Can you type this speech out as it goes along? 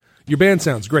Your band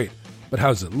sounds great, but how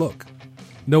does it look?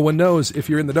 No one knows if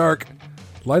you're in the dark.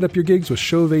 Light up your gigs with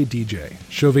Chauvet DJ.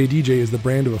 Chauvet DJ is the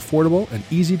brand of affordable and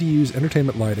easy-to-use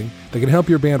entertainment lighting that can help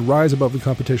your band rise above the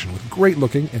competition with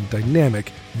great-looking and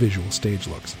dynamic visual stage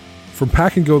looks. From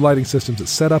pack-and-go lighting systems that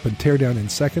set up and tear down in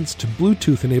seconds to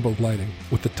Bluetooth-enabled lighting,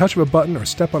 with the touch of a button or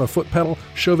step on a foot pedal,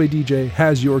 Chauvet DJ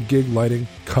has your gig lighting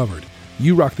covered.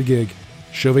 You rock the gig,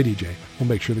 Chauvet DJ will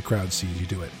make sure the crowd sees you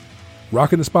do it.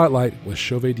 Rock in the spotlight with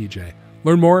Chauvet DJ.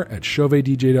 Learn more at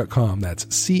chauvetdj.com. That's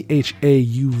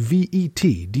CHAUVET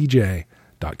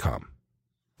DJ.com.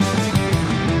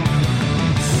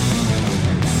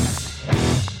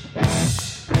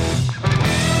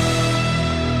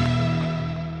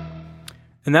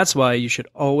 And that's why you should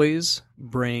always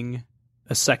bring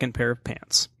a second pair of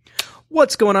pants.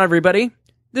 What's going on, everybody?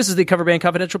 This is the Cover Band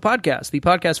Confidential Podcast, the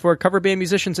podcast for cover band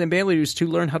musicians and band leaders to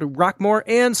learn how to rock more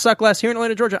and suck less. Here in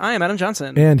Atlanta, Georgia, I am Adam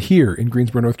Johnson. And here in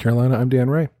Greensboro, North Carolina, I'm Dan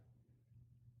Ray.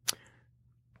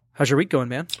 How's your week going,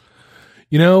 man?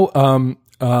 You know,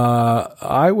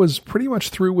 I was pretty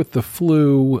much through with the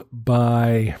flu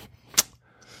by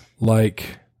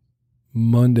like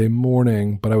Monday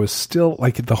morning, but I was still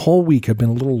like the whole week I've been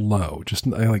a little low, just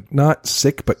like not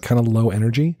sick, but kind of low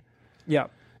energy. Yeah.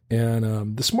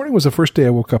 And this morning was the first day I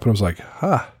woke up and I was like,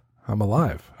 I'm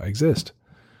alive. I exist.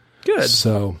 Good.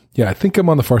 So, yeah, I think I'm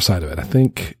on the far side of it. I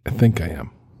think I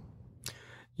am.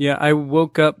 Yeah, I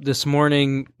woke up this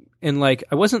morning and like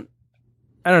I don't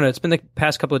know, it's been the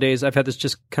past couple of days I've had this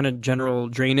just kind of general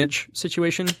drainage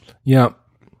situation. Yeah.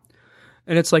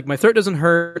 And it's like my throat doesn't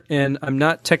hurt and I'm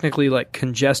not technically like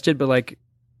congested, but like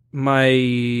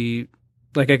I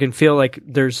can feel like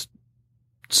there's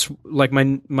like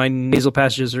my nasal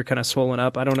passages are kind of swollen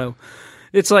up. I don't know.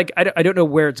 It's like, I don't know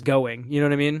where it's going. You know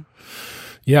what I mean?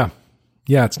 Yeah.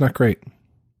 Yeah. It's not great.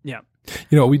 Yeah.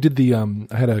 You know, we did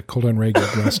I had a Cold on Ray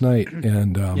gig last night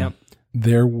and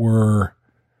there were,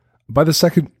 by the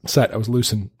second set I was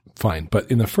loose and fine. But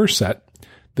in the first set,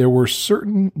 there were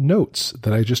certain notes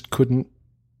that I just couldn't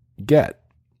get.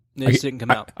 They just didn't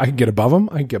come out. I could get above them,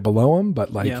 I could get below them,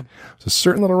 but like there's a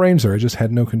certain little range there I just had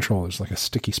no control. There's like a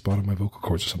sticky spot on my vocal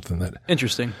cords or something that.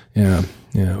 Interesting. Yeah,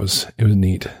 it was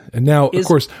neat. And now, of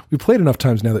course, we played enough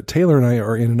times now that Taylor and I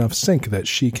are in enough sync that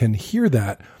she can hear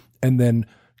that and then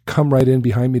come right in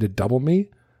behind me to double me.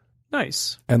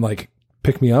 Nice. And like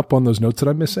pick me up on those notes that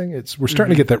I'm missing. We're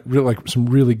starting to get that like some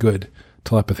really good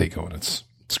telepathy going. It's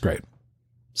great.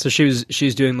 So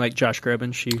she's doing like Josh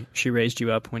Groban. She raised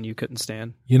you up when you couldn't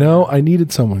stand. You know, I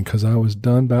needed someone because I was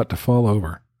done about to fall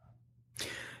over.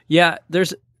 Yeah, there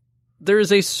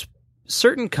is a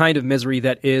certain kind of misery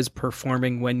that is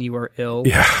performing when you are ill.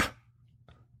 Yeah,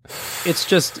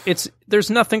 there's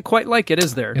nothing quite like it,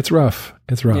 is there? It's rough.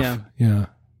 Yeah,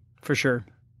 for sure.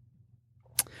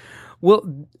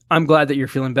 Well, I'm glad that you're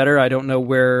feeling better. I don't know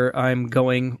where I'm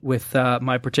going with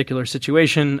my particular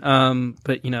situation,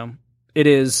 but you know. It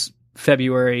is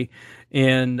February,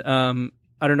 and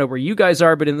I don't know where you guys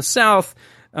are, but in the South,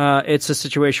 it's a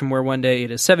situation where one day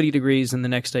it is 70 degrees and the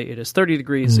next day it is 30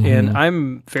 degrees, and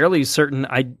I'm fairly certain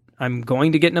I'm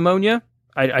going to get pneumonia.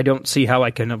 I don't see how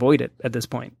I can avoid it at this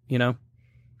point, you know?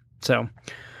 So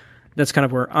that's kind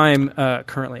of where I'm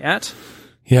currently at.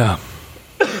 Yeah.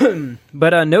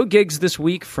 But no gigs this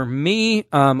week for me.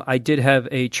 I did have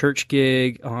a church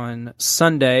gig on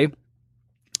Sunday.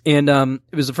 And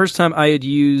it was the first time I had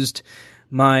used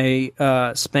my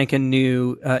spanking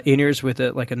new in-ears with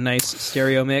a nice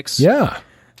stereo mix. Yeah.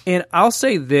 And I'll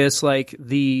say this, like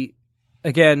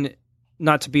again,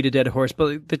 not to beat a dead horse,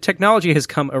 but the technology has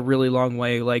come a really long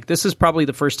way. Like this is probably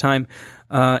the first time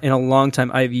in a long time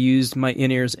I've used my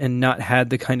in-ears and not had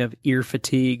the kind of ear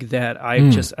fatigue that I've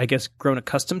just, I guess, grown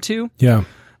accustomed to. Yeah.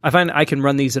 I find I can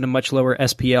run these at a much lower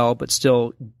SPL, but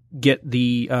still get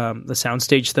the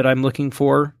soundstage that I'm looking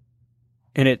for,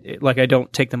 and it like I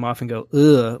don't take them off and go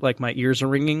ugh, like my ears are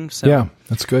ringing. So yeah,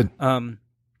 that's good.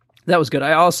 That was good.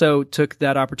 I also took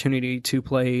that opportunity to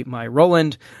play my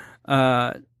Roland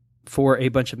for a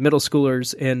bunch of middle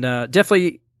schoolers, and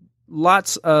definitely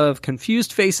lots of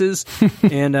confused faces,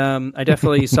 and I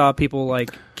definitely saw people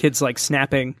like kids like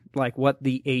snapping, like what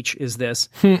the H is this?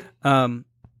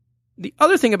 The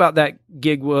other thing about that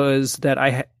gig was that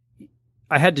I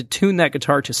had to tune that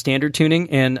guitar to standard tuning,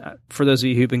 and for those of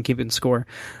you who've been keeping score,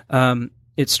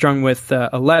 it's strung with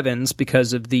 11s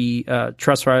because of the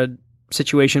truss rod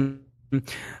situation,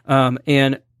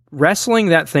 and wrestling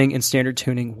that thing in standard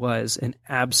tuning was an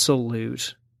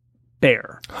absolute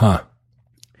bear. Huh.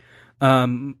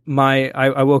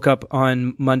 I woke up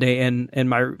on Monday and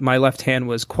my left hand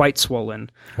was quite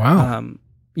swollen. Wow.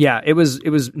 Yeah, it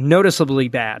was noticeably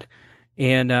bad.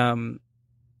 And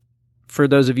for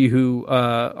those of you who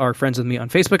are friends with me on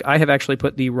Facebook, I have actually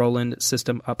put the Roland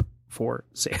system up for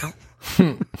sale.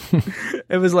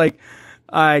 It was like,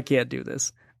 I can't do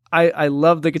this. I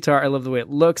love the guitar. I love the way it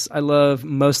looks. I love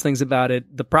most things about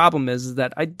it. The problem is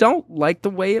that I don't like the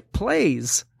way it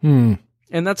plays. And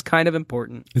that's kind of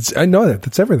important. I know that.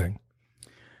 That's everything.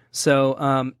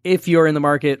 So if you're in the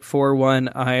market for one,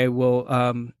 I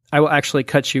will actually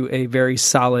cut you a very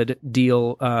solid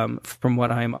deal from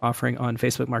what I'm offering on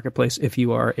Facebook Marketplace. If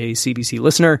you are a CBC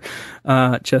listener,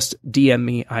 just DM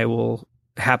me. I will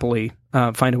happily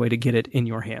find a way to get it in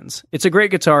your hands. It's a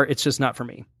great guitar. It's just not for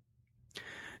me.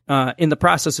 In the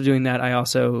process of doing that, I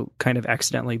also kind of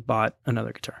accidentally bought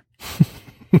another guitar.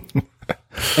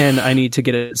 And I need to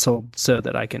get it sold so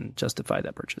that I can justify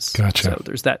that purchase. Gotcha. So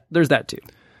there's that too.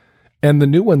 And the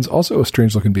new one's also a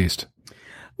strange looking beast.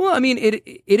 Well, I mean, it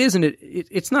isn't.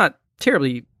 It's not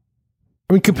terribly.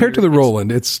 I mean, compared to the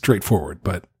Roland, it's straightforward,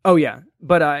 but. Oh yeah,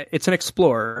 but it's an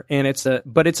Explorer, and it's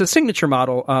a signature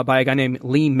model by a guy named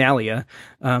Lee Malia,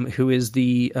 who is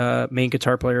the main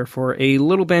guitar player for a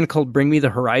little band called Bring Me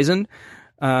the Horizon.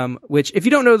 Which, if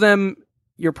you don't know them,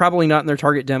 you're probably not in their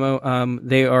target demo.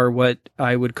 They are what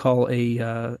I would call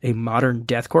a modern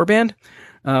deathcore band.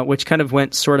 Which kind of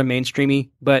went sort of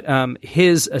mainstreamy, but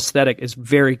his aesthetic is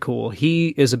very cool. He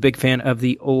is a big fan of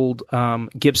the old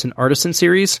Gibson Artisan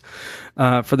series.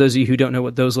 For those of you who don't know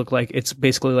what those look like, it's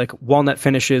basically like walnut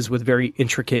finishes with very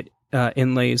intricate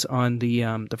inlays on the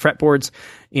fretboards.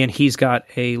 And he's got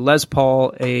a Les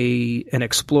Paul, an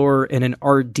Explorer, and an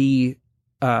RD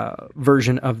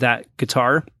version of that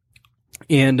guitar.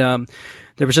 And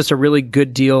there was just a really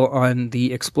good deal on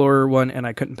the Explorer one, and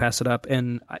I couldn't pass it up.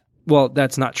 And well,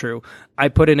 that's not true. I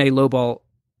put in a lowball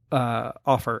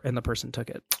offer, and the person took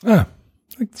it. Ah,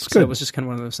 that's good. So it was just kind of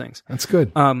one of those things. That's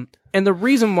good. And the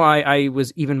reason why I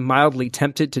was even mildly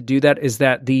tempted to do that is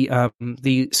that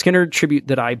the Skinner tribute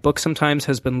that I book sometimes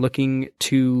has been looking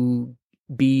to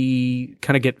be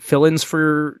kind of get fill-ins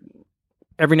for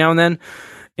every now and then,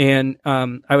 and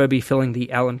I would be filling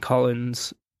the Alan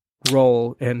Collins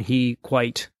role, and he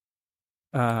quite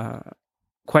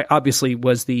obviously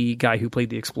was the guy who played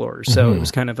the Explorer. So it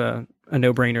was kind of a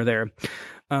no-brainer there.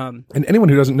 And anyone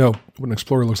who doesn't know what an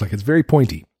Explorer looks like, it's very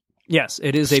pointy. Yes,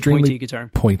 it is Extremely a pointy guitar.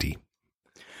 Pointy.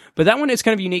 But that one is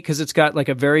kind of unique because it's got like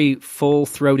a very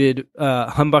full-throated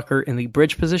humbucker in the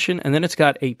bridge position, and then it's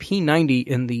got a P90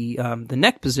 in the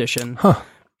neck position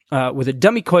with a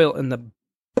dummy coil in the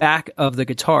back of the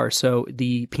guitar. So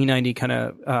the P90 kind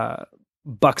of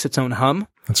bucks its own hum.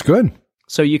 That's good.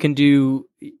 So you can do,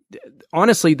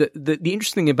 honestly, the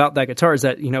interesting thing about that guitar is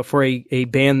that, you know, for a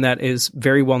band that is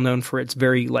very well known for its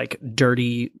very like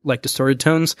dirty, like distorted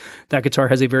tones, that guitar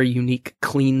has a very unique,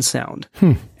 clean sound.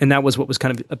 And that was what was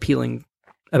kind of appealing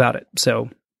about it. So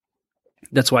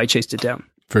that's why I chased it down.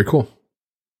 Very cool.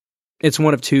 It's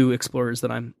one of two Explorers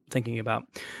that I'm thinking about.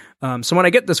 So when I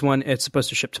get this one, it's supposed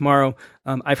to ship tomorrow.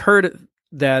 I've heard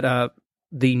that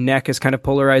the neck is kind of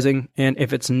polarizing, and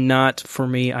if it's not for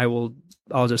me,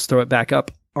 I'll just throw it back up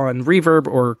on Reverb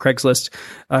or Craigslist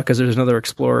because there's another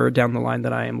Explorer down the line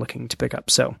that I am looking to pick up.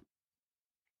 So,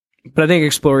 but I think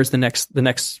Explorer is the next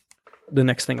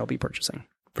thing I'll be purchasing.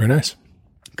 Very nice.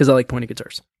 Because I like pointy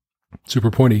guitars.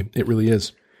 Super pointy. It really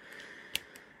is.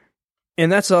 And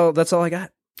that's all I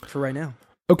got for right now.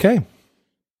 Okay.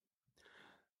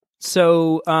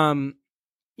 So,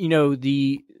 you know,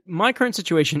 my current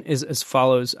situation is as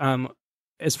follows.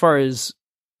 As far as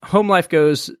home life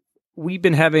goes, we've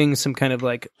been having some kind of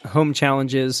like home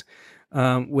challenges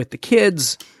with the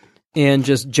kids and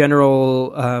just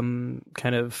general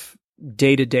kind of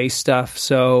day-to-day stuff.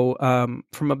 So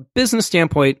from a business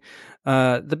standpoint,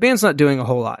 the band's not doing a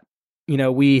whole lot. You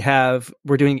know,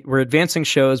 we're advancing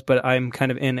shows, but I'm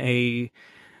kind of in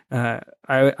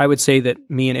I would say that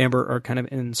me and Amber are kind of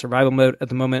in survival mode at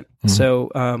the moment. Mm-hmm.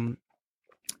 So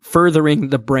furthering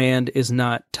the brand is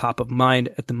not top of mind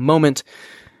at the moment.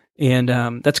 And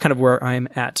that's kind of where I'm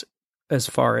at as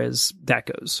far as that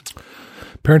goes.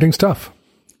 Parenting's tough.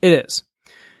 It is.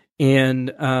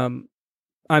 And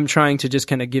I'm trying to just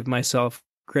kind of give myself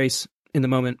grace in the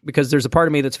moment because there's a part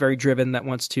of me that's very driven that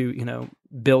wants to, you know,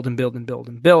 build and build and build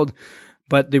and build.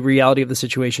 But the reality of the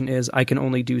situation is I can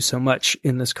only do so much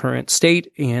in this current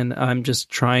state. And I'm just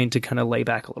trying to kind of lay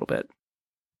back a little bit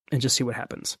and just see what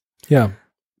happens. Yeah.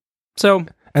 So.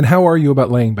 And how are you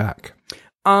about laying back?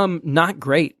 Not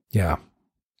great. Yeah.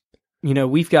 You know,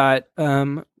 we've got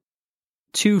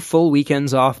 2 full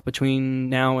weekends off between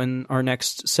now and our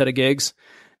next set of gigs.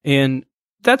 And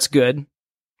that's good.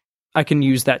 I can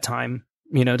use that time,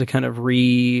 you know, to kind of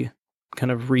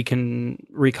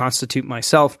reconstitute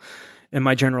myself and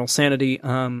my general sanity.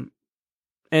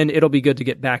 and it'll be good to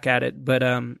get back at it. But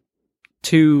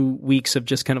 2 weeks of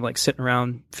just kind of like sitting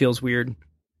around feels weird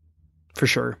for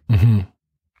sure. Mm-hmm.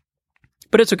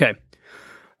 But it's okay.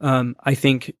 I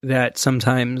think that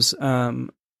sometimes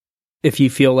if you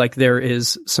feel like there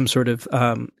is some sort of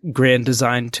grand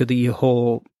design to the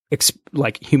whole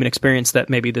like human experience, that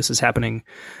maybe this is happening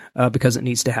because it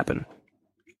needs to happen.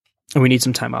 And we need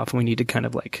some time off, and we need to kind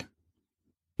of like,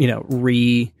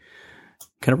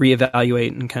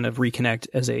 reevaluate and kind of reconnect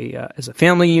as a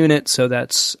family unit. So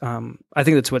that's, I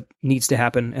think that's what needs to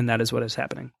happen. And that is what is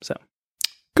happening. So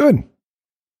good.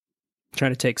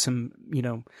 Trying to take some,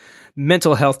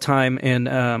 mental health time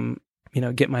and,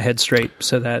 get my head straight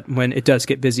so that when it does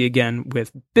get busy again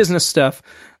with business stuff,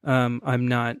 I'm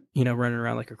not, running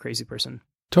around like a crazy person.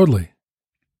 Totally.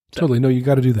 No, you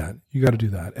got to do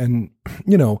that. And,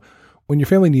 when your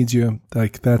family needs you,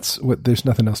 like there's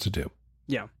nothing else to do.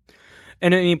 Yeah.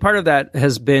 And I mean, part of that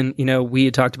has been, we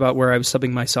had talked about where I was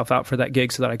subbing myself out for that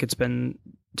gig so that I could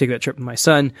take that trip with my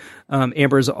son.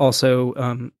 Amber's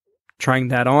also trying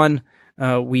that on.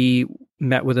 We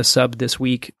met with a sub this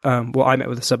week. I met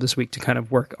with a sub this week to kind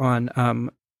of work on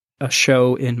a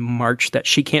show in March that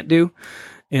she can't do.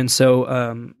 And so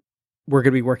we're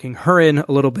going to be working her in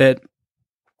a little bit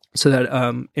so that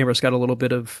Amber's got a little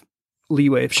bit of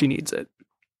leeway if she needs it.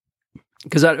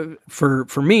 Because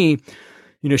for me,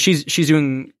 she's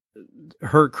doing,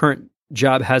 her current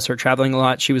job has her traveling a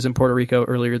lot. She was in Puerto Rico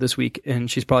earlier this week, and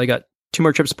she's probably got 2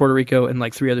 more trips to Puerto Rico and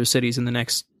like 3 other cities in the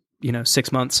next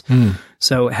 6 months.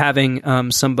 So having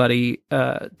somebody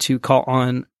to call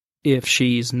on if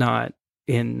she's not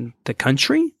in the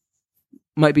country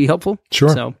might be helpful. Sure.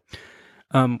 So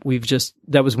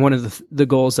that was one of the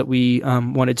goals that we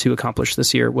wanted to accomplish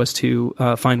this year, was to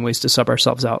find ways to sub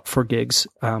ourselves out for gigs.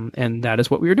 And that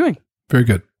is what we were doing. Very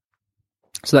good.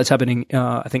 So that's happening.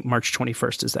 I think March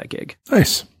 21st is that gig.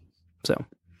 Nice. So,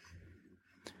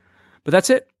 but that's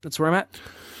it. That's where I'm at.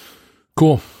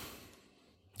 Cool.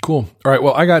 All right.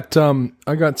 Well, I got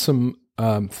some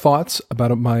thoughts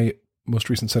about my most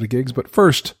recent set of gigs, but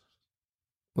first,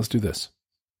 let's do this.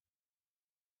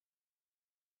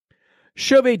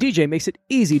 Chauvet DJ makes it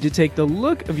easy to take the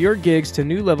look of your gigs to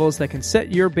new levels that can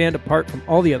set your band apart from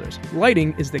all the others.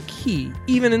 Lighting is the key,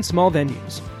 even in small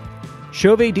venues.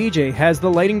 Chauvet DJ has the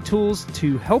lighting tools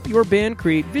to help your band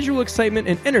create visual excitement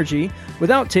and energy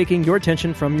without taking your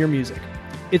attention from your music.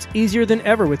 It's easier than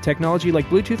ever with technology like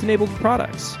Bluetooth-enabled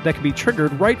products that can be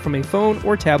triggered right from a phone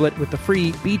or tablet with the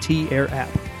free BT Air app.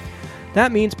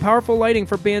 That means powerful lighting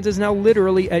for bands is now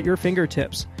literally at your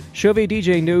fingertips. Chauvet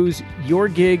DJ knows your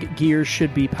gig gear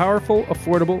should be powerful,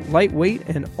 affordable, lightweight,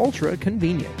 and ultra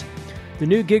convenient. The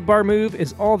new Gig Bar Move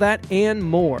is all that and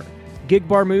more. Gig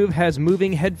Bar Move has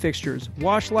moving head fixtures,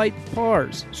 wash light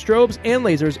bars, strobes, and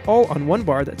lasers all on one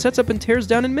bar that sets up and tears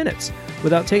down in minutes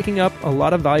without taking up a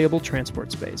lot of valuable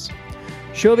transport space.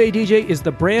 Chauvet DJ is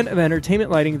the brand of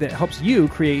entertainment lighting that helps you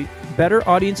create better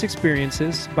audience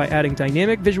experiences by adding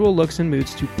dynamic visual looks and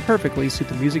moods to perfectly suit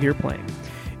the music you're playing.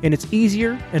 And it's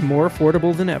easier and more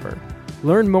affordable than ever.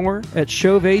 Learn more at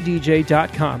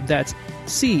ChauvetDJ.com. That's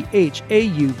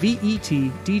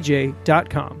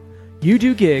ChauvetDJ.com. You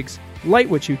do gigs, light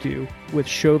what you do with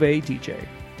Chauvet DJ.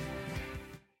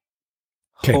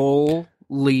 Okay.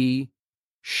 Holy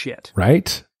shit.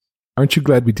 Right? Aren't you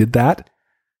glad we did that?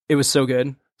 It was so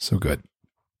good. So good.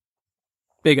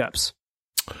 Big ups.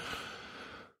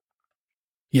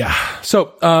 Yeah.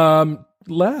 So,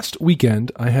 last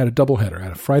weekend I had a doubleheader. I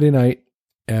had a Friday night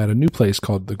at a new place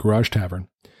called the Garage Tavern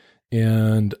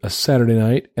and a Saturday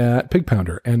night at Pig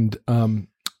Pounder. And,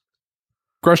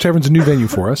 Garage Tavern's a new venue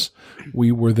for us.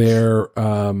 We were there.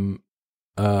 I've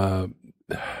been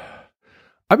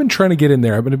trying to get in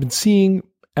there. I've been seeing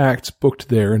acts booked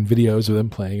there and videos of them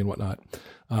playing and whatnot.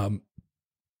 And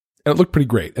it looked pretty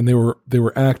great. And they were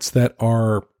acts that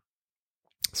are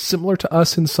similar to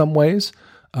us in some ways.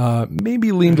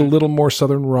 Maybe leaned a little more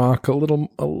Southern rock,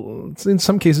 in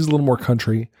some cases, a little more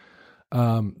country,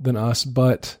 than us,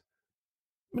 but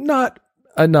not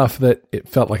enough that it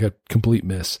felt like a complete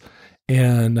miss.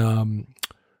 And,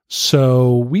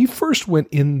 so we first went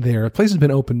in there. The place has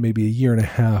been open maybe a year and a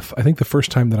half. I think the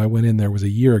first time that I went in there was a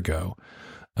year ago.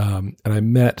 And I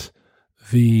met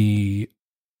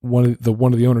one of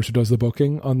the owners who does the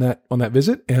booking on that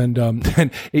visit, and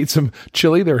ate some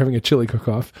chili. They were having a chili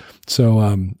cook-off, so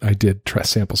I did try to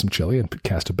sample some chili and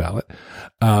cast a ballot.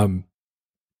 And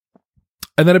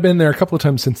then I've been there a couple of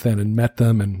times since then and met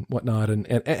them and whatnot.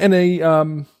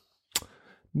 And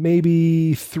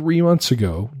maybe 3 months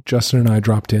ago, Justin and I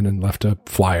dropped in and left a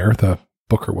flyer. The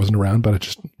booker wasn't around, but I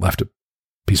just left a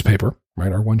piece of paper,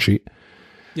 right, our one sheet.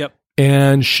 Yep.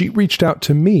 And she reached out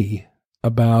to me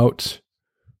about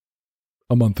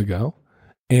a month ago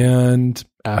and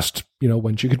asked,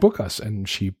 when she could book us. And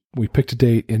we picked a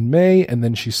date in May, and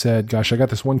then she said, gosh, I got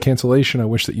this one cancellation. I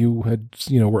wish that you had,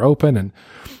 were open. And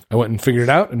I went and figured it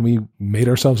out, and we made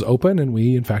ourselves open, and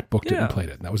we in fact booked it and played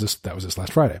it. And that was this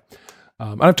last Friday.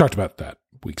 And I've talked about that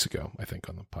weeks ago, I think,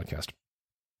 on the podcast.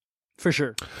 For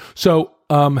sure. So,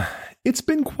 it's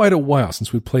been quite a while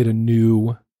since we played a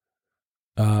new,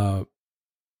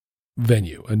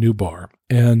 venue, a new bar.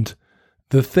 And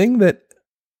the thing that,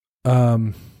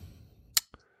 I'd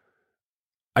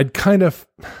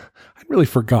really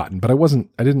forgotten, but I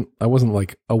wasn't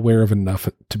like aware of enough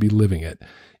to be living it,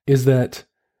 is that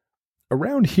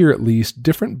around here, at least,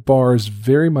 different bars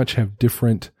very much have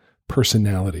different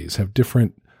personalities, have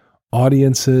different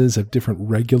audiences, have different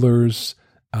regulars.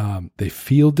 They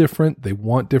feel different. They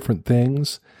want different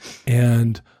things.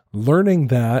 And learning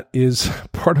that is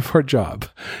part of our job.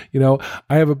 I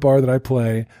have a bar that I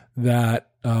play that,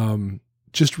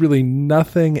 just really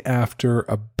nothing after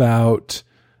about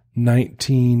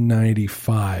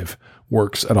 1995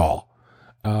 works at all.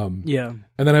 And then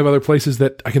I have other places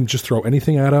that I can just throw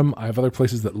anything at them. I have other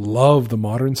places that love the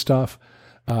modern stuff.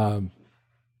 It's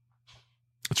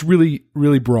really,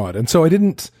 really broad. And so I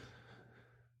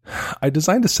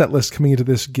designed a set list coming into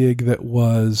this gig that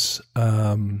was,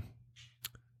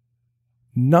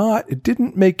 it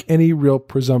didn't make any real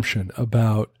presumption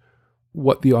about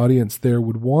what the audience there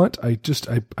would want. I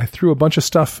threw a bunch of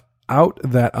stuff out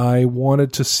that I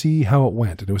wanted to see how it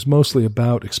went. And it was mostly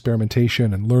about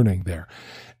experimentation and learning there.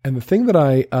 And the thing that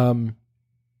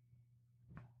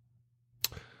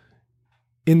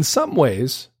in some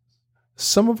ways,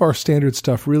 some of our standard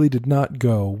stuff really did not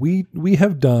go. We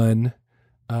have done,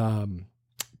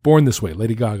 Born This Way,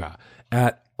 Lady Gaga,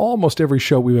 at almost every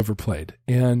show we've ever played.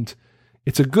 And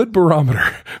it's a good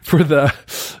barometer for the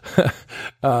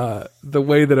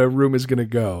way that a room is going to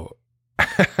go.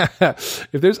 If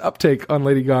there's uptake on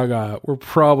Lady Gaga, we're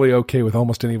probably okay with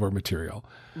almost any of our material.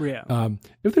 Yeah.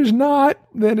 If there's not,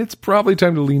 then it's probably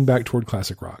time to lean back toward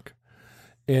classic rock.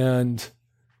 And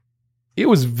it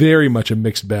was very much a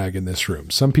mixed bag in this room.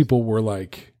 Some people were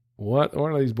like, what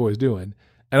are these boys doing?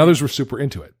 And others were super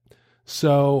into it.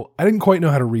 So I didn't quite know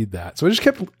how to read that. So I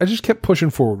just kept pushing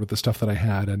forward with the stuff that I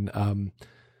had. And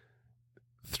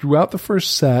throughout the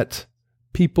first set,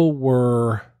 people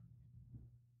were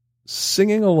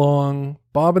singing along,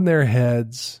 bobbing their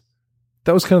heads.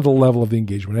 That was kind of the level of the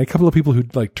engagement. I had a couple of people who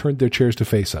turned their chairs to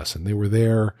face us, and they were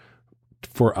there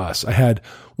for us. I had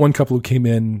one couple who came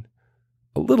in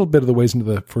a little bit of the ways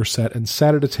into the first set and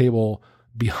sat at a table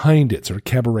behind it, sort of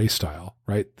cabaret style,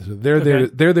 right? So they're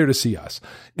there to see us.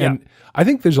 And I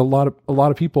think there's a lot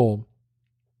of people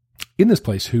in this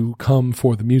place who come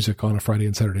for the music on a Friday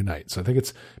and Saturday night. So I think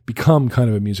it's become kind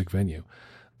of a music venue.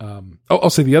 I'll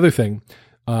say the other thing.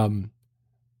 The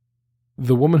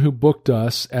woman who booked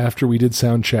us after we did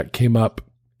sound check came up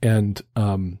and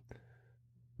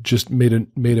just made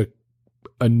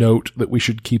a note that we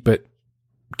should keep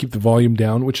the volume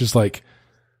down, which is like,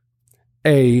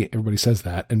 A, everybody says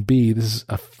that, and B, this is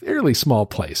a fairly small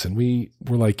place. And we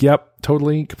were like, yep,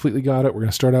 totally, completely got it. We're going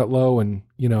to start out low. And,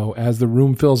 as the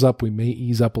room fills up, we may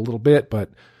ease up a little bit, but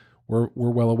we're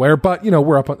well aware. But,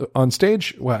 we're up on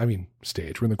stage. Well, I mean,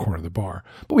 stage, we're in the corner of the bar,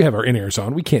 but we have our in-ears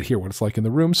on. We can't hear what it's like in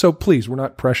the room. So please, we're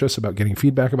not precious about getting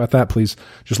feedback about that. Please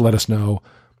just let us know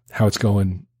how it's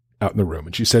going out in the room.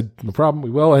 And she said, no problem, we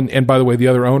will. And by the way, the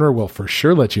other owner will for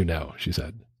sure let you know, she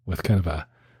said, with kind of a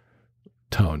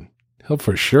tone. He'll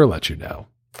for sure let you know.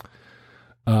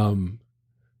 I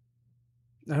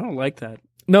don't like that.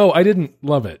 No, I didn't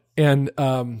love it. And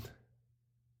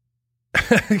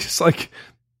it's like,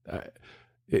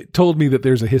 it told me that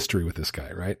there's a history with this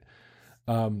guy, right?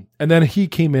 And then he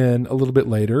came in a little bit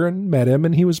later and met him,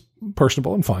 and he was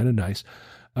personable and fine and nice.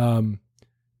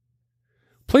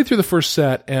 Played through the first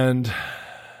set, and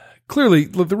clearly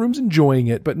the room's enjoying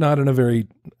it, but not in a very,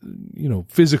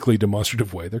 physically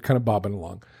demonstrative way. They're kind of bobbing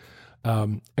along.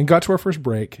 And got to our first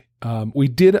break. We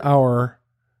did our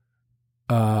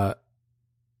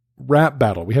rap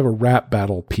battle. We have a rap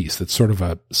battle piece that's sort of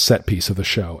a set piece of the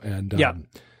show. And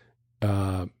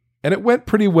and it went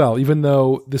pretty well, even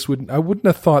though I wouldn't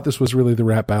have thought this was really the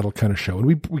rap battle kind of show. And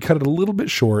we cut it a little bit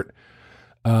short.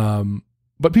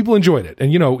 But people enjoyed it.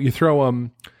 And, you throw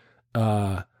them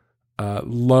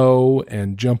low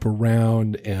and jump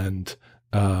around and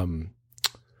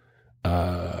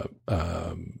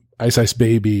Ice Ice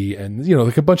Baby and,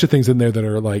 like a bunch of things in there that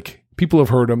are like, people have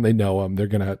heard them, they know them, they're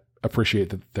going to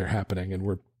appreciate that they're happening, and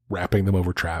we're rapping them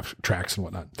over tracks and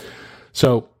whatnot.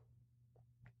 So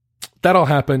that all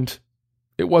happened.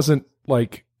 It wasn't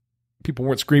like people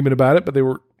weren't screaming about it, but they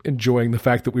were enjoying the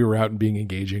fact that we were out and being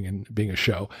engaging and being a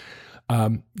show.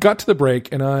 Got to the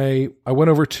break, and I went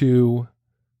over to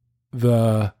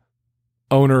the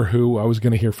owner who I was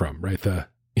going to hear from, right?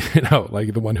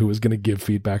 Like the one who was going to give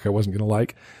feedback I wasn't going to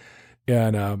like.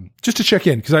 And just to check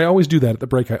in, because I always do that at the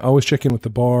break. I always check in with the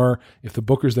bar. If the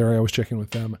booker's there, I always check in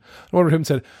with them. I went over to him and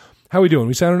said, how we doing?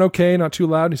 We sounding okay? Not too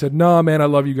loud? And he said, nah, man, I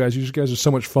love you guys. You guys are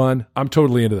so much fun. I'm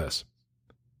totally into this.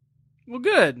 Well,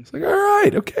 good. It's like, all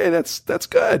right, okay, that's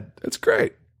good. That's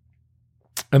great.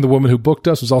 And the woman who booked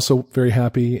us was also very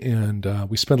happy. And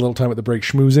we spent a little time at the break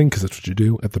schmoozing, because that's what you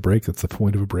do at the break. That's the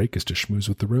point of a break, is to schmooze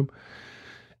with the room.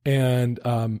 And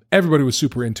everybody was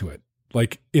super into it,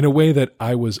 like in a way that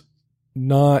I was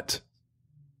not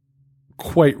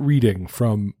quite reading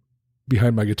from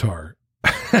behind my guitar.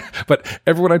 But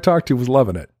everyone I talked to was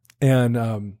loving it.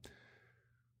 And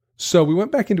so we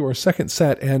went back into our second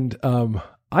set, and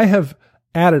I have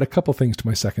added a couple things to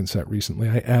my second set recently.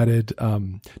 I added, do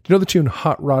you know the tune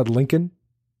Hot Rod Lincoln?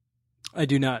 I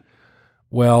do not.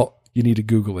 Well, you need to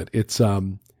Google it. It's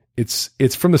from the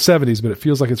 70s, but it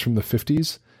feels like it's from the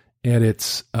 50s. And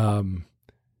it's,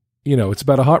 it's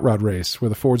about a hot rod race where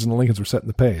the Fords and the Lincolns were setting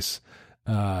the pace.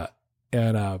 And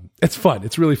it's fun.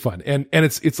 It's really fun. And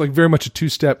it's like very much a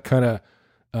two-step kind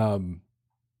of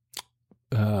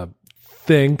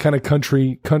thing, kind of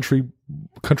country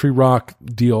rock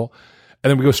deal. And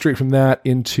then we go straight from that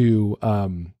into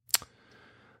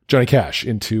Johnny Cash,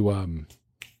 into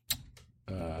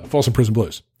Folsom Prison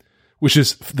Blues, which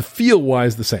is the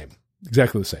feel-wise the same,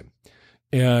 exactly the same.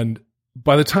 And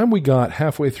by the time we got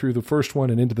halfway through the first one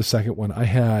and into the second one, I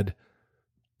had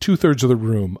 2/3 of the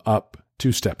room up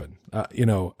two-stepping. I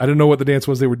don't know what the dance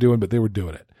was they were doing, but they were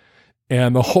doing it.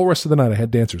 And the whole rest of the night, I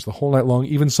had dancers the whole night long,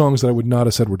 even songs that I would not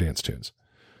have said were dance tunes.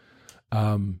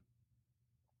 And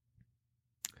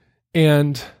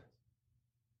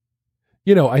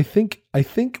I think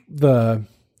the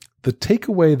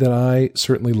takeaway that I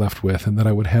certainly left with, and that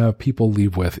I would have people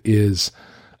leave with, is,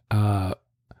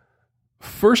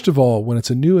 first of all, when it's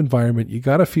a new environment, you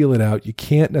got to feel it out. You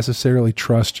can't necessarily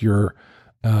trust your,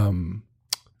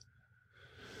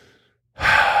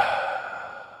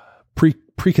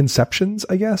 preconceptions,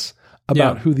 I guess,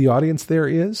 about who the audience there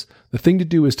is. The thing to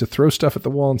do is to throw stuff at the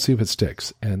wall and see if it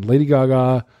sticks. And Lady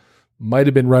Gaga might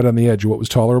have been right on the edge of what was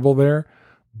tolerable there,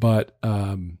 but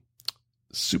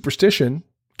Superstition,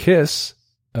 Kiss,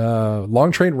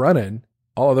 Long Train Runnin',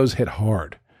 all of those hit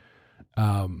hard.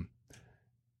 And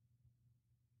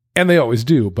they always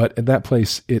do, but in that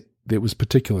place, it was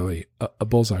particularly a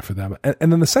bullseye for them.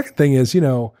 And then the second thing is,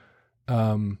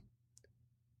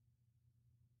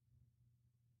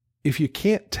 if you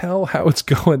can't tell how it's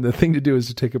going, the thing to do is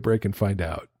to take a break and find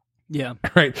out. Yeah.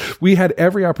 Right. We had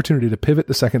every opportunity to pivot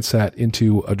the second set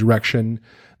into a direction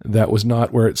that was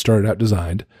not where it started out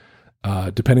designed,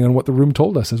 depending on what the room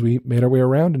told us as we made our way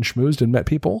around and schmoozed and met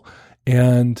people.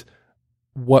 And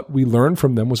what we learned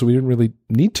from them was we didn't really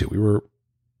need to. We were,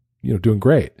 doing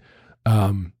great.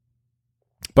 But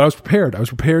I was prepared. I was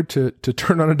prepared to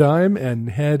turn on a dime and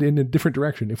head in a different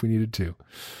direction if we needed to.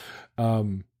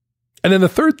 And then the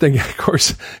third thing, of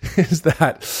course, is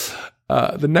that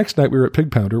the next night we were at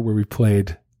Pig Pounder, where we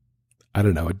played, I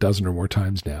don't know, a dozen or more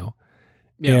times now.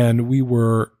 Yeah. And we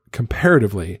were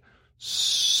comparatively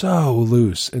so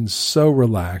loose and so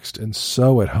relaxed and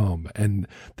so at home. And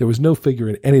there was no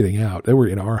figuring anything out. They were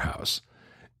in our house.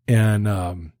 And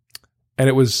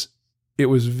it was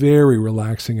very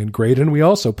relaxing and great. And we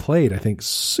also played, I think,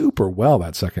 super well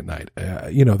that second night.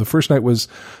 The first night was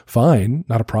fine,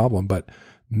 not a problem, but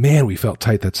man, we felt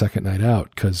tight that second night out,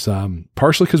 because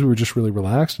partially because we were just really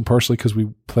relaxed, and partially because we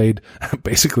played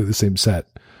basically the same set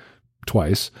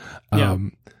twice,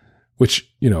 which,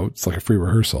 it's like a free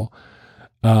rehearsal.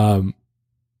 So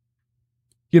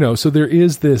there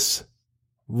is this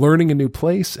learning a new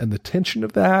place and the tension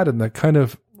of that and the kind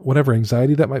of whatever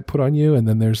anxiety that might put on you. And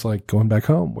then there's like going back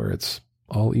home where it's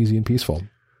all easy and peaceful.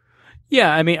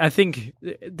 Yeah, I mean, I think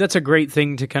that's a great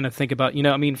thing to kind of think about.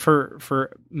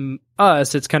 For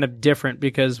us, it's kind of different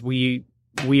because we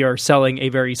are selling a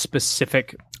very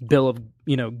specific bill of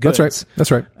goods.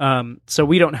 That's right. So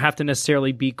we don't have to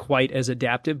necessarily be quite as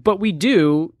adaptive, but we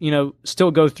do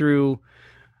still go through.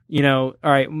 All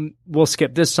right, we'll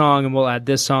skip this song and we'll add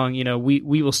this song.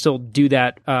 We will still do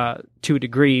that to a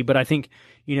degree, but I think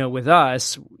with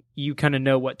us, you kind of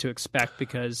know what to expect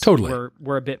because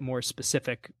we're a bit more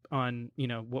specific on,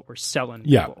 what we're selling.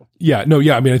 Yeah. People. Yeah. No.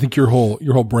 Yeah. I mean, I think your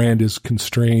whole brand is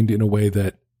constrained in a way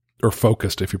that, or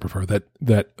focused, if you prefer, that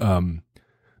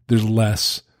there's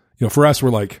less, for us, we're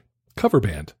like cover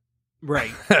band.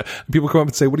 Right. People come up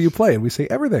and say, what do you play? And we say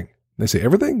everything. They say,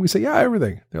 everything? We say, yeah,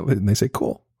 everything. And they say,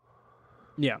 cool.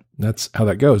 Yeah. That's how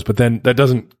that goes. But then that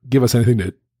doesn't give us anything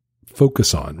to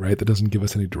focus on, right? That doesn't give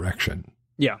us any direction.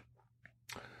 Yeah.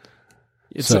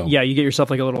 You get yourself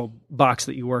like a little box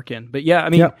that you work in. But yeah, I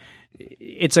mean,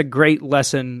 it's a great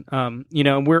lesson.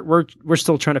 We're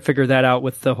still trying to figure that out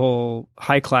with the whole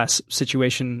high class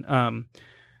situation.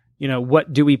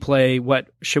 What do we play? What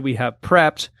should we have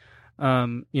prepped?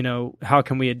 How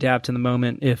can we adapt in the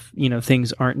moment if,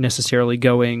 things aren't necessarily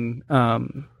going,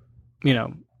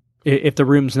 if the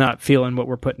room's not feeling what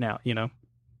we're putting out, Yeah.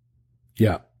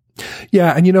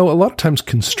 Yeah. And, a lot of times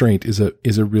constraint is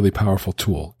a really powerful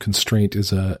tool. Constraint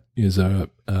is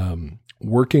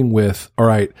working with, all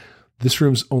right, this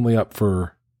room's only up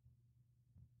for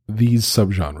these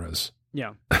subgenres.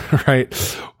 Yeah. Right.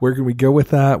 Where can we go with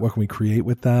that? What can we create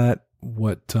with that?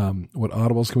 What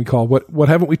audibles can we call? What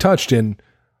haven't we touched in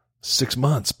 6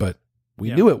 months, but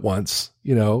we knew it once,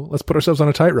 let's put ourselves on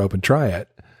a tightrope and try it.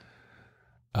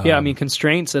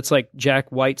 Constraints, that's like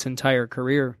Jack White's entire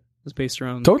career is based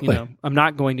around, totally. I'm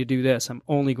not going to do this. I'm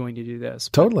only going to do this.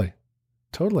 Totally.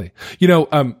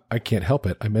 I can't help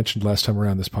it. I mentioned last time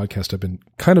around this podcast I've been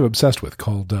kind of obsessed with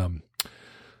called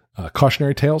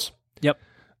Cautionary Tales. Yep.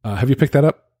 Have you picked that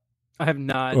up? I have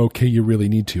not. Okay, you really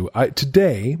need to.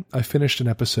 Today, I finished an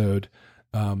episode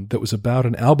that was about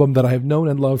an album that I have known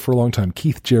and loved for a long time,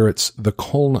 Keith Jarrett's The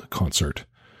Köln Concert,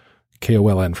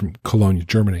 K-O-L-N, from Cologne,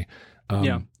 Germany.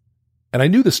 And I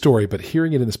knew the story, but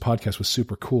hearing it in this podcast was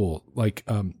super cool. Like,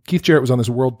 Keith Jarrett was on this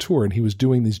world tour and he was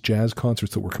doing these jazz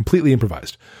concerts that were completely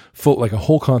improvised, like a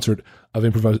whole concert of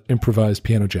improvised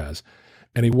piano jazz.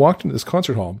 And he walked into this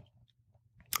concert hall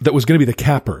that was going to be the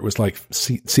capper. It was like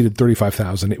seated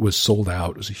 35,000. It was sold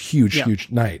out. It was a huge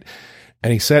night.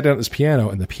 And he sat down at this piano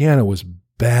and the piano was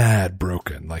bad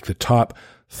broken. Like the top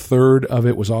third of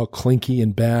it was all clinky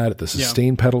and bad. The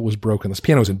sustain pedal was broken. This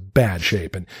piano was in bad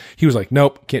shape. And he was like,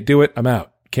 nope, can't do it. I'm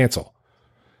out. Cancel.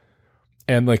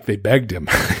 And like they begged him,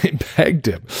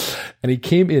 And he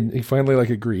came in, he finally like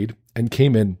agreed and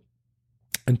came in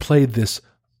and played this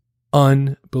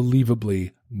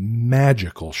unbelievably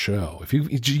magical show. If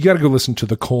you got to go listen to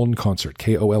the Köln Concert,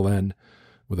 K-O-L-N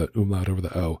with an umlaut over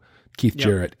the O, Keith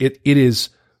Jarrett. It is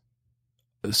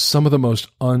some of the most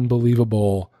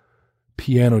unbelievable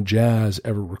piano jazz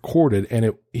ever recorded.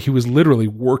 And he was literally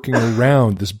working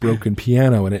around this broken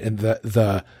piano and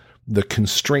the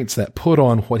constraints that put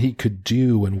on what he could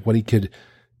do and what he could,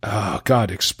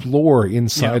 explore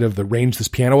inside of the range this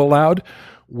piano allowed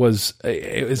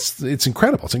it's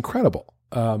incredible. It's incredible.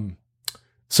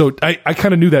 So I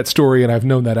kind of knew that story and I've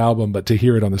known that album, but to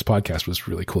hear it on this podcast was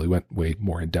really cool. He went way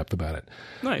more in depth about it.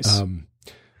 Nice.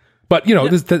 But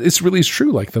it's really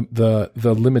true. Like the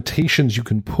limitations you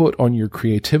can put on your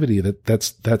creativity,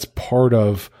 that's part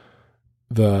of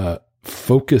the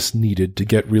focus needed to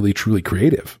get really truly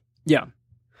creative. Yeah.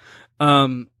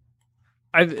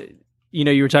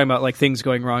 You were talking about like things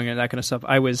going wrong and that kind of stuff.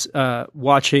 I was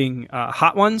watching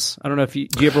Hot Ones. I don't know if do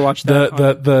you ever watch that?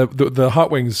 The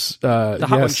Hot Wings. The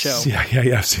Hot Wings show.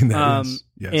 Yeah. I've seen that.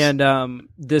 Yes. And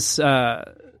this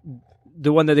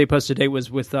the one that they posted today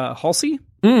was with Halsey.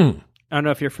 I don't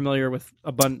know if you're familiar with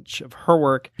a bunch of her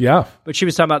work. Yeah. But she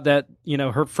was talking about that.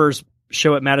 Her first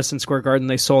show at Madison Square Garden,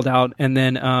 they sold out, and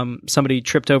then somebody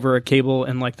tripped over a cable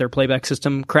and like their playback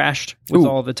system crashed with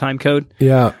all the time code.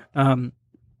 Yeah.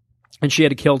 And she had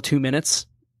to kill 2 minutes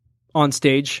on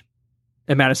stage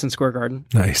at Madison Square Garden.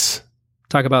 Nice.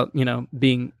 Talk about,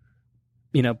 being,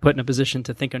 put in a position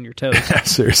to think on your toes.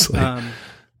 Seriously.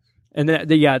 And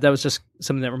that was just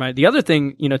something that reminded. The other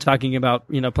thing, talking about,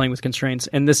 playing with constraints,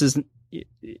 and this is,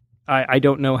 I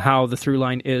don't know how the through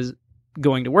line is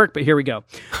going to work, but here we go.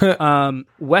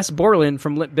 Wes Borland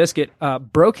from Limp Bizkit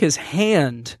broke his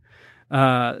hand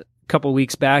couple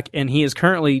weeks back, and he is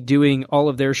currently doing all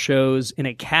of their shows in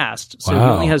a cast. So he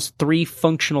only has 3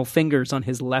 functional fingers on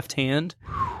his left hand,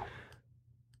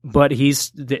 but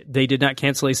they did not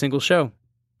cancel a single show.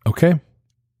 Okay.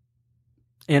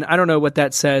 And I don't know what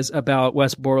that says about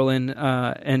Wes Borland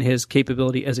and his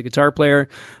capability as a guitar player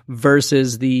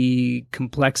versus the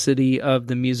complexity of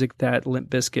the music that Limp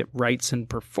Bizkit writes and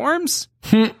performs.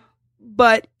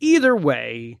 But either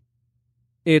way,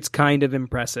 it's kind of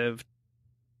impressive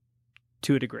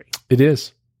to a degree. It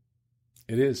is.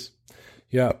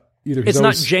 Yeah. It's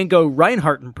not Django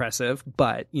Reinhardt impressive,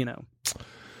 but,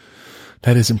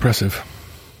 That is impressive.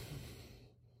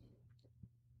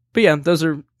 But yeah, those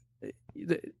are...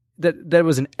 That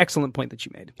was an excellent point that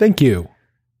you made. Thank you.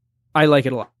 I like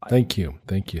it a lot. Thank you.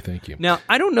 Now,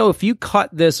 I don't know if you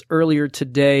caught this earlier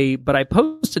today, but I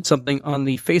posted something on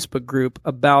the Facebook group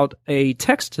about a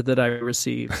text that I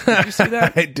received. Did you see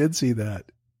that? I did see that.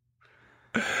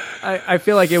 I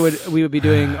feel like we would be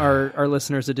doing our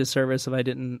listeners a disservice if I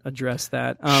didn't address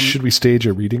that. Should we stage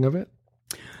a reading of it?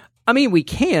 I mean, we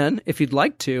can if you'd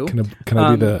like to. Can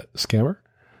I be the scammer?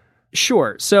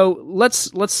 Sure. So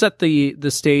let's set the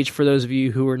stage for those of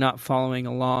you who are not following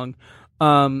along.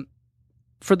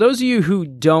 For those of you who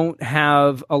don't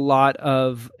have a lot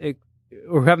of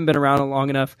or haven't been around long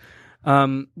enough,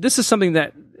 this is something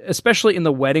that, especially in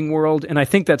the wedding world, and I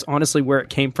think that's honestly where it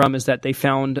came from, is that they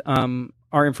found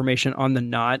our information on the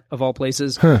Knot of all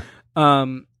places.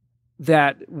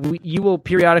 That you will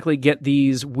periodically get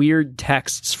these weird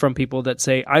texts from people that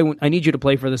say, I need you to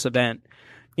play for this event.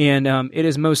 And it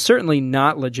is most certainly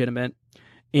not legitimate.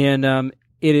 And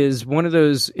it is one of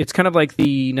those, it's kind of like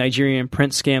the Nigerian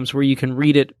print scams where you can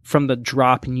read it from the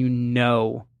drop and you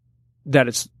know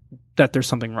that there's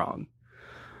something wrong.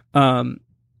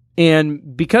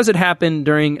 And because it happened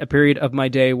during a period of my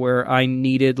day where I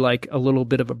needed like a little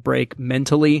bit of a break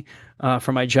mentally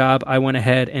from my job, I went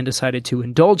ahead and decided to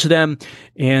indulge them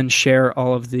and share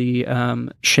all of the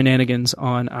shenanigans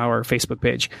on our Facebook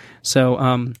page.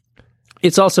 So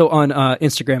it's also on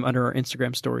Instagram under our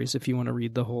Instagram stories if you want to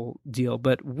read the whole deal.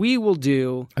 But we will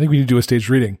do... I think we need to do a staged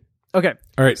reading. Okay.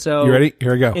 All right. So you ready?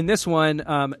 Here we go. In this one,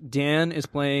 Dan is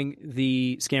playing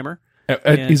the scammer.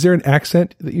 Is there an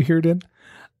accent that you hear, Dan?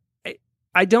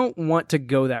 I don't want to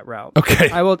go that route. Okay.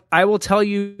 I will tell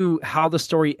you how the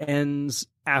story ends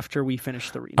after we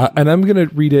finish the reading. And I'm going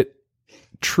to read it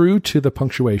true to the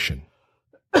punctuation.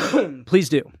 Please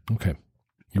do. Okay.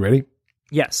 You ready?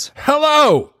 Yes.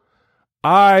 Hello!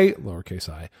 I, lowercase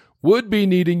I, would be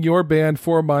needing your band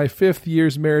for my 5th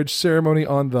year's marriage ceremony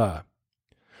on the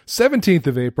 17th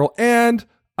of April, and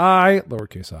I,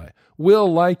 lowercase I,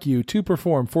 will like you to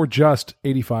perform for just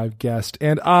 85 guests,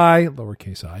 and I,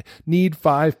 lowercase I, need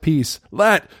 5-piece.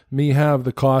 Let me have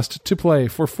the cost to play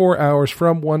for 4 hours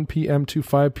from 1 p.m. to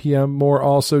 5 p.m. More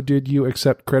also, did you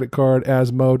accept credit card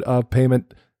as mode of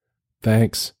payment?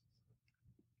 Thanks.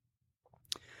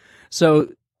 So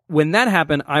when that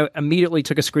happened, I immediately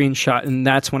took a screenshot, and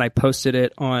that's when I posted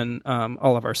it on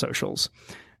all of our socials.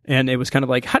 And it was kind of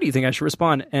like, how do you think I should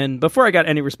respond? And before I got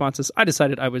any responses, I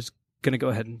decided I was going to go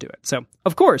ahead and do it. So,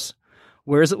 of course,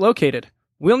 where is it located?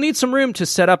 We'll need some room to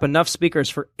set up enough speakers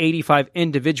for 85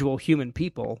 individual human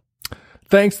people.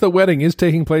 Thanks, the wedding is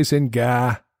taking place in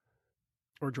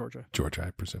Or Georgia. Georgia,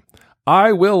 I presume.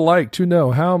 I will like to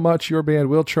know how much your band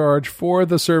will charge for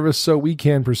the service so we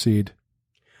can proceed.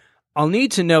 I'll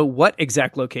need to know what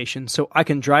exact location so I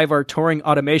can drive our touring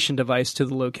automation device to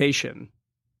the location.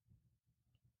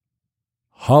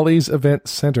 Holly's Event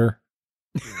Center.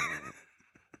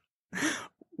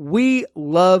 We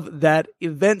love that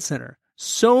event center.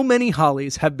 So many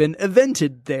Hollies have been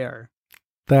evented there.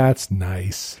 That's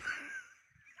nice.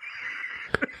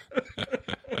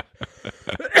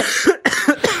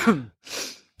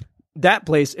 That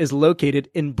place is located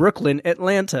in Brooklyn,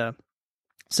 Atlanta.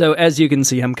 So as you can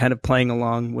see, I'm kind of playing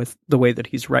along with the way that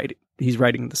he's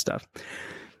writing the stuff.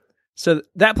 So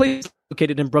that place is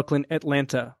located in Brooklyn,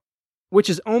 Atlanta, which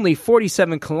is only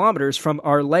 47 kilometers from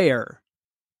our lair.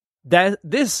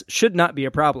 This should not be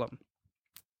a problem.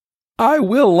 I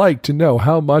will like to know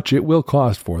how much it will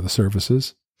cost for the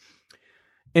services.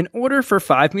 In order for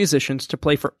 5 musicians to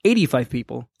play for 85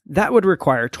 people, that would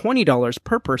require $20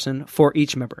 per person for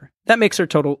each member. That makes our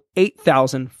total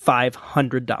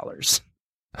 $8,500.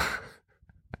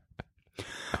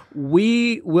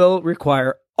 We will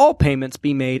require all payments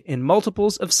be made in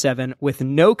multiples of 7 with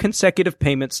no consecutive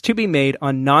payments to be made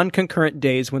on non-concurrent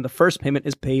days when the first payment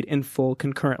is paid in full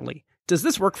concurrently. Does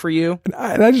this work for you?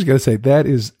 And I just got to say, that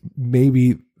is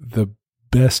maybe the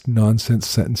best nonsense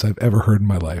sentence I've ever heard in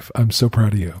my life. I'm so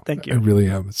proud of you. Thank you. I really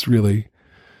am. It's really...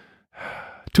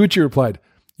 To which you replied,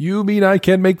 you mean I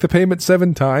can make the payment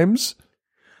 7 times?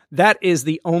 That is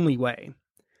the only way.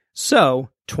 So,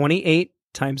 28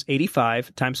 times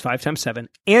 85 times 5 times 7,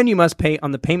 and you must pay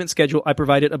on the payment schedule I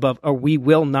provided above, or we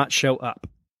will not show up.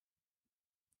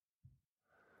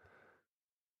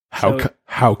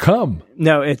 How come?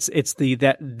 No, it's the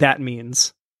that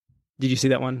means. Did you see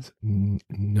that one?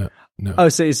 No. Oh,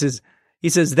 so he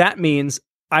says that means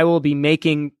I will be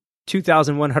making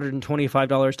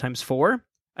 $2,125 times 4.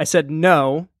 I said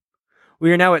no.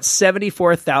 We are now at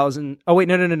 74,000. Oh wait,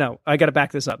 no. I got to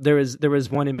back this up. There was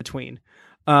one in between.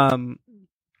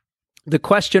 The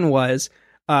question was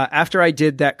after I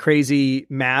did that crazy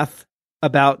math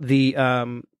about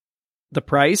the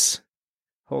price.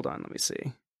 Hold on, let me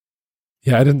see.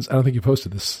 Yeah, I don't think you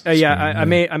posted this. Yeah, I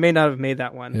may not have made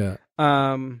that one. Yeah.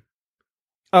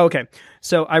 Oh, okay.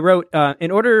 So I wrote,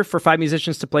 in order for 5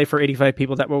 musicians to play for 85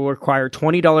 people, that will require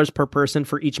 $20 per person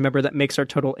for each member. That makes our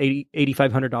total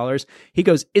 $8,500. He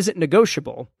goes, is it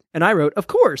negotiable? And I wrote, of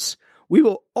course. We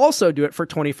will also do it for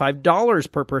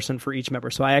 $25 per person for each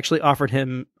member. So I actually offered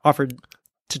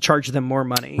to charge them more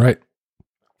money. Right.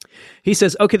 He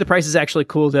says, okay, the price is actually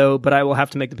cool though, but I will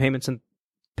have to make the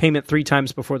payment 3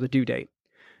 times before the due date.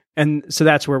 And so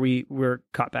that's where we were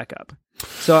caught back up.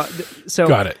 So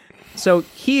got it. So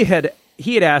he had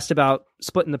asked about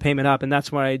splitting the payment up, and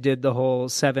that's why I did the whole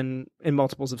 7 in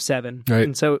multiples of 7. Right.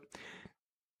 And so,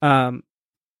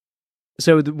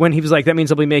 when he was like, that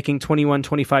means I'll be making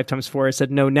 25 times 4, I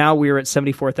said, no, now we're at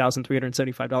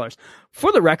 $74,375.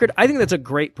 For the record, I think that's a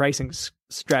great pricing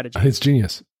strategy. It's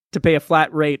genius. To pay a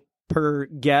flat rate per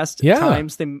guest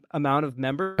times the amount of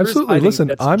members. Absolutely.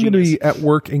 Listen, I'm going to be at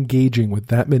work engaging with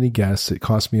that many guests. It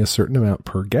costs me a certain amount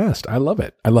per guest. I love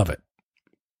it.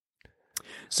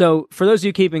 So for those of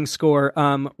you keeping score,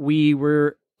 we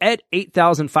were at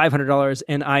 $8,500,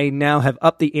 and I now have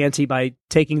upped the ante by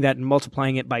taking that and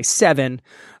multiplying it by 7.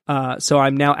 So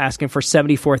I'm now asking for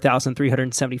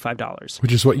 $74,375.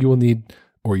 Which is what you will need,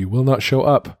 or you will not show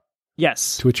up.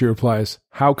 Yes. To which he replies,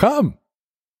 how come?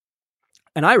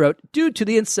 And I wrote, due to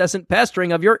the incessant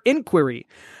pestering of your inquiry.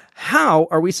 How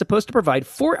are we supposed to provide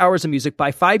 4 hours of music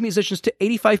by 5 musicians to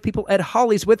 85 people at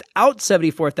Holly's without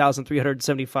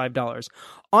 $74,375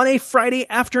 on a Friday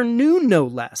afternoon, no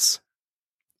less?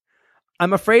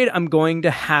 I'm afraid I'm going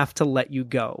to have to let you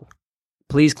go.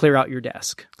 Please clear out your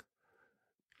desk.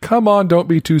 Come on, don't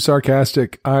be too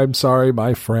sarcastic. I'm sorry,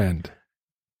 my friend.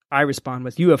 I respond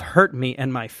with, you have hurt me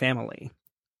and my family.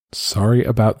 Sorry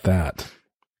about that.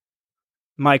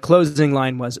 My closing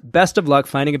line was, best of luck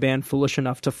finding a band foolish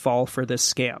enough to fall for this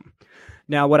scam.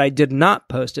 Now, what I did not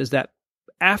post is that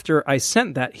after I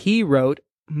sent that, he wrote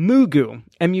Mugu,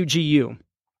 M-U-G-U.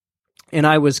 And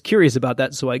I was curious about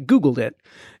that, so I Googled it.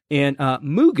 And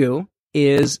Mugu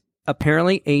is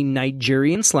apparently a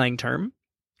Nigerian slang term,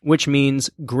 which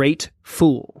means great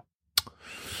fool.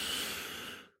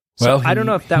 So Well, I don't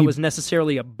know if that was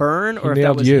necessarily a burn or if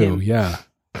that was you. him. Yeah.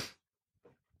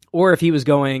 Or if he was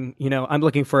going, I'm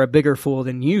looking for a bigger fool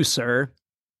than you, sir.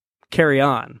 Carry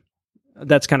on.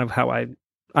 That's kind of how I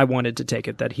wanted to take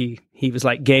it, that he was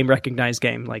like game, recognized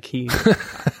game. Like he,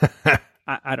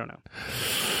 I don't know.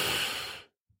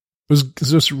 It was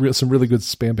just some really good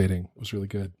spam baiting. It was really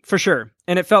good. For sure.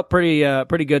 And it felt pretty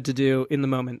good to do in the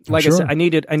moment. Like I said, I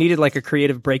needed like a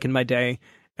creative break in my day,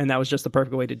 and that was just the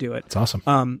perfect way to do it. It's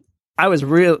awesome. I was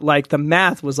real, like the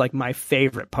math was like my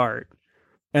favorite part.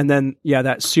 And then,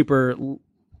 that super,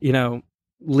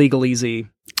 legal-easy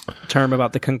term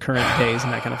about the concurrent days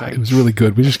and that kind of thing. It was really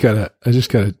good. I just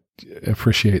gotta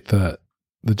appreciate the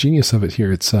genius of it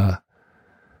here. It's, I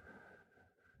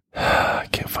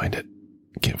can't find it.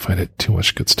 Too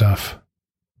much good stuff.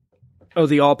 Oh,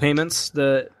 the all payments?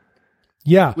 We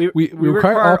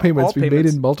require all payments to be made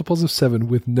in multiples of 7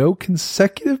 with no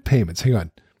consecutive payments. Hang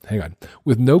on.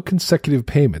 With no consecutive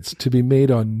payments to be made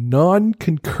on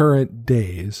non-concurrent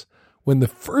days when the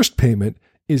first payment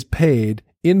is paid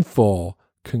in full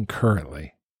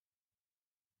concurrently.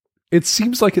 It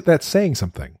seems like that's saying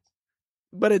something.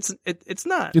 But it's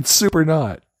not. It's super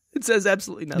not. It says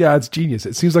absolutely nothing. Yeah, it's genius.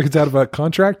 It seems like it's out of a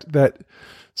contract that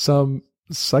some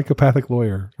psychopathic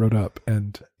lawyer wrote up.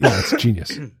 And yeah, it's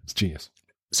genius. It's genius.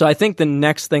 So I think the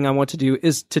next thing I want to do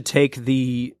is to take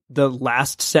the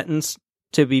last sentence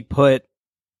to be put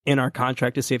in our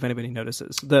contract to see if anybody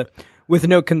notices. With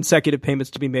no consecutive payments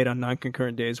to be made on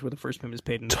non-concurrent days where the first payment is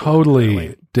paid in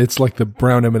totally. It's like the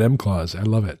brown M&M clause. I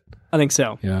love it. I think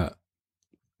so. Yeah.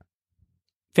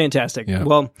 Fantastic. Yeah.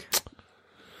 Well,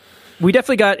 it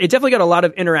definitely got a lot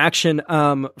of interaction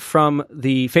from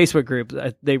the Facebook group.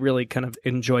 They really kind of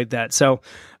enjoyed that. So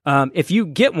if you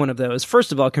get one of those,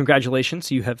 first of all, congratulations,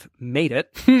 you have made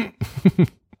it.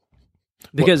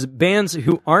 Because bands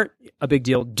who aren't a big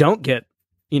deal don't get,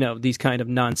 these kind of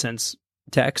nonsense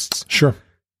texts. Sure.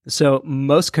 So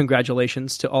most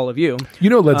congratulations to all of you.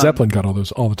 Led Zeppelin got all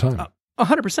those all the time.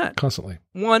 100%. Constantly.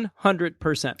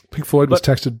 100%. Pink Floyd was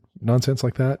texted nonsense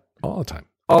like that all the time.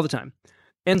 All the time.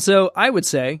 And so I would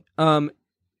say,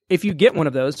 if you get one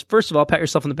of those, first of all, pat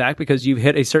yourself on the back because you've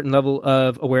hit a certain level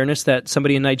of awareness that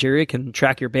somebody in Nigeria can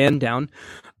track your band down.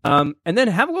 And then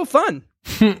have a little fun.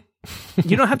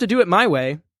 You don't have to do it my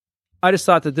way. I just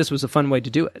thought that this was a fun way to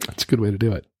do it. That's a good way to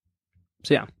do it.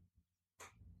 So yeah.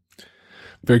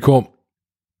 Very cool.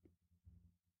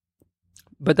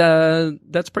 But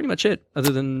that's pretty much it,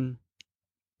 other than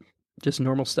just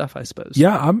normal stuff, I suppose.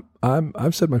 Yeah,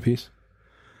 I've said my piece.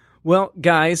 Well,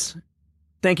 guys,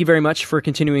 thank you very much for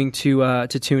continuing to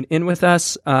tune in with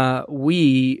us.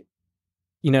 We,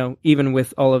 even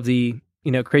with all of the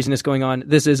craziness going on,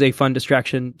 this is a fun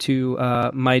distraction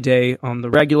to my day on the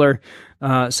regular.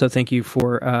 So thank you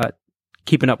for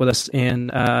keeping up with us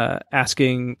and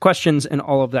asking questions and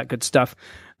all of that good stuff.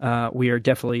 We are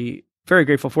definitely very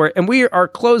grateful for it. And we are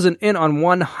closing in on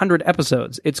 100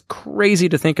 episodes. It's crazy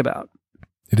to think about.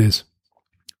 It is.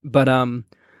 But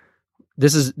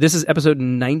this is episode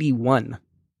 91.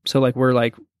 So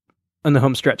we're on the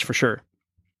home stretch for sure.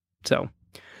 So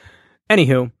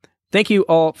anywho, thank you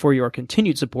all for your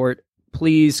continued support.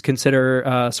 Please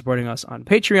consider supporting us on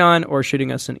Patreon or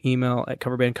shooting us an email at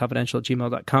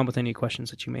coverbandconfidential@gmail.com with any questions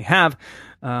that you may have.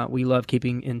 We love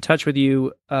keeping in touch with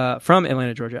you. From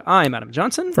Atlanta, Georgia, I'm Adam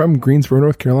Johnson. From Greensboro,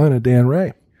 North Carolina, Dan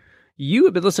Ray. You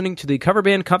have been listening to the Cover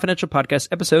Band Confidential Podcast,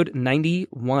 episode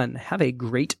 91. Have a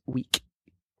great week.